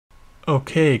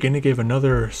Okay, going to give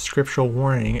another scriptural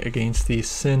warning against the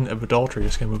sin of adultery.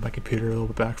 Just going to move my computer a little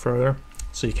bit back further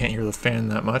so you can't hear the fan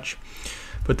that much.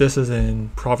 But this is in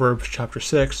Proverbs chapter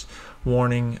 6,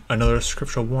 another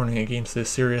scriptural warning against the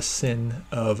serious sin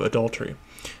of adultery.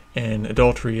 And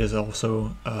adultery is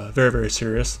also very, very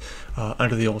serious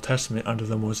under the Old Testament, under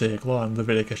the Mosaic law. In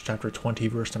Leviticus chapter 20,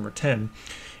 verse number 10,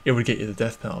 it would get you the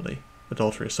death penalty,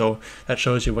 adultery. So that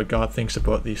shows you what God thinks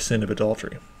about the sin of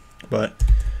adultery. But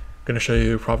I'm going to show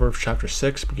you Proverbs chapter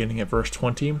 6, beginning at verse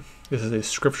 20. This is a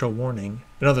scriptural warning,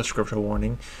 another scriptural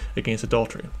warning against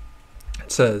adultery.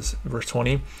 It says, verse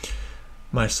 20,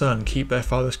 "My son, keep thy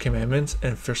father's commandments,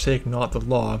 and forsake not the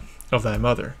law of thy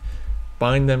mother.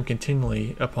 Bind them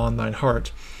continually upon thine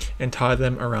heart, and tie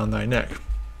them around thy neck."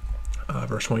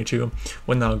 Verse 22,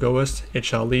 "When thou goest, it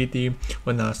shall lead thee.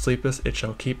 When thou sleepest, it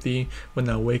shall keep thee. When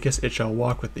thou wakest, it shall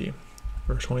walk with thee."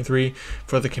 Verse 23,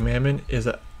 "For the commandment is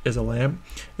a lamp,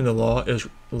 and the law is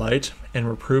light, and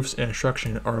reproofs and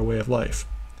instruction are a way of life."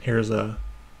 Here's a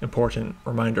important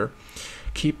reminder.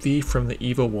 "Keep thee from the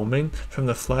evil woman, from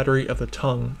the flattery of the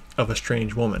tongue of a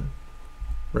strange woman."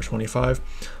 Verse 25,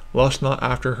 "Lust not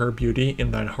after her beauty in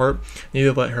thine heart,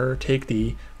 neither let her take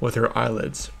thee with her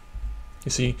eyelids." You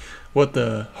see, what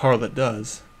the harlot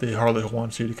does, the harlot who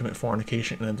wants you to commit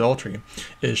fornication and adultery,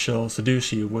 is she'll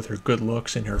seduce you with her good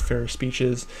looks and her fair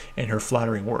speeches and her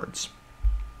flattering words.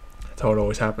 That's how it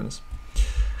always happens.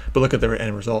 But look at the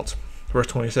end result. Verse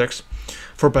 26,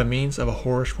 "For by means of a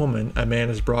whorish woman a man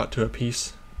is brought to a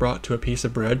piece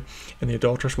of bread, and the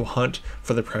adulteress will hunt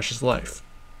for the precious life."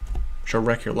 She'll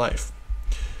wreck your life.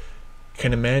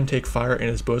 "Can a man take fire in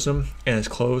his bosom, and his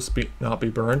clothes not be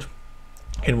burned?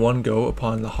 Can one go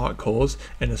upon the hot coals,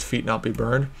 and his feet not be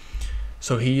burned?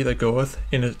 So he that goeth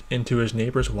into his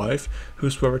neighbor's wife,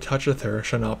 whosoever toucheth her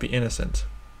shall not be innocent."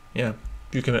 Yeah,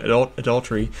 if you commit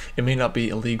adultery, it may not be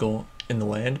illegal in the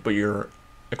land, but you're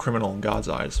a criminal in God's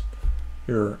eyes.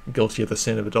 You're guilty of the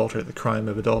sin of adultery, the crime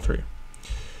of adultery.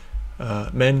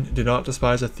 "Men do not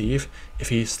despise a thief, if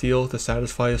he steals to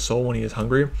satisfy his soul when he is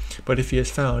hungry. But if he is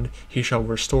found, he shall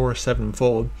restore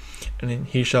sevenfold, and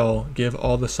he shall give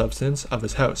all the substance of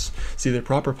his house." See, the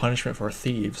proper punishment for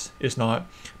thieves is not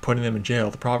putting them in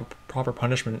jail. The proper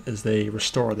punishment is they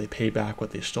restore, they pay back what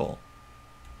they stole.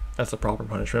 That's the proper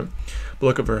punishment. But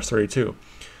look at verse 32.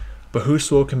 "But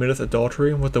whoso committeth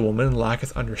adultery with a woman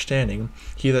lacketh understanding.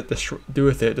 He that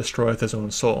doeth it destroyeth his own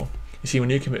soul." You see,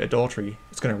 when you commit adultery,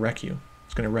 it's going to wreck you.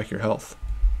 It's going to wreck your health.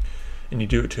 And you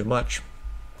do it too much.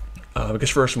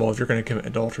 Because first of all, if you're going to commit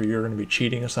adultery, you're going to be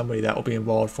cheating on somebody. That will be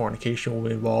involved. Fornication will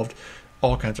be involved.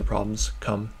 All kinds of problems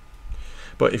come.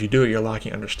 But if you do it, you're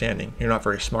lacking understanding. You're not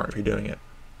very smart if you're doing it.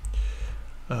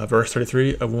 Verse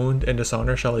 33, "A wound and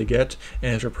dishonor shall he get,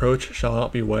 and his reproach shall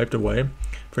not be wiped away.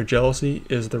 For jealousy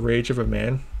is the rage of a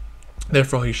man.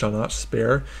 Therefore he shall not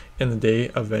spare in the day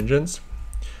of vengeance."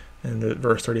 And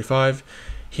verse 35,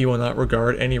 "He will not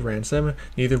regard any ransom,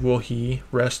 neither will he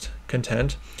rest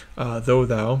content, though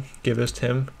thou givest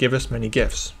many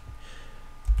gifts."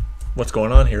 What's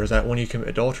going on here is that when you commit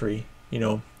adultery,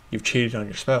 you've cheated on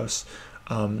your spouse,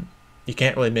 you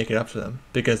can't really make it up to them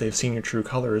because they've seen your true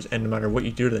colors, and no matter what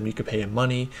you do to them, you could pay them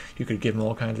money, you could give them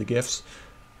all kinds of gifts,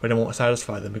 but it won't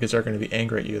satisfy them because they're going to be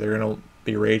angry at you. They're going to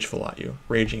be raging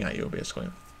at you, basically.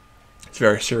 It's a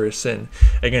very serious sin.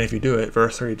 Again, if you do it,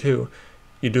 verse 32,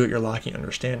 you do it, you're lacking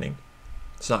understanding.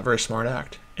 It's not a very smart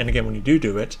act. And again, when you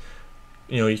do it,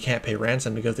 you can't pay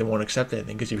ransom because they won't accept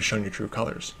anything because you've shown your true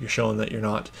colors. You've shown that you're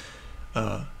not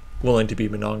willing to be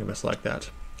monogamous like that.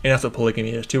 And that's what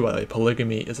polygamy is too, by the way.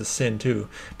 Polygamy is a sin too,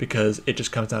 because it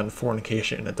just comes down to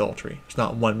fornication and adultery. It's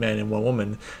not one man and one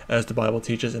woman, as the Bible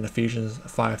teaches in Ephesians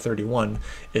 5:31.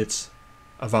 It's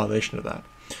a violation of that.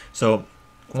 So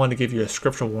I want to give you a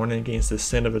scriptural warning against this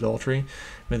sin of adultery.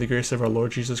 May the grace of our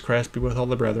Lord Jesus Christ be with all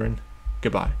the brethren.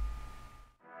 Goodbye.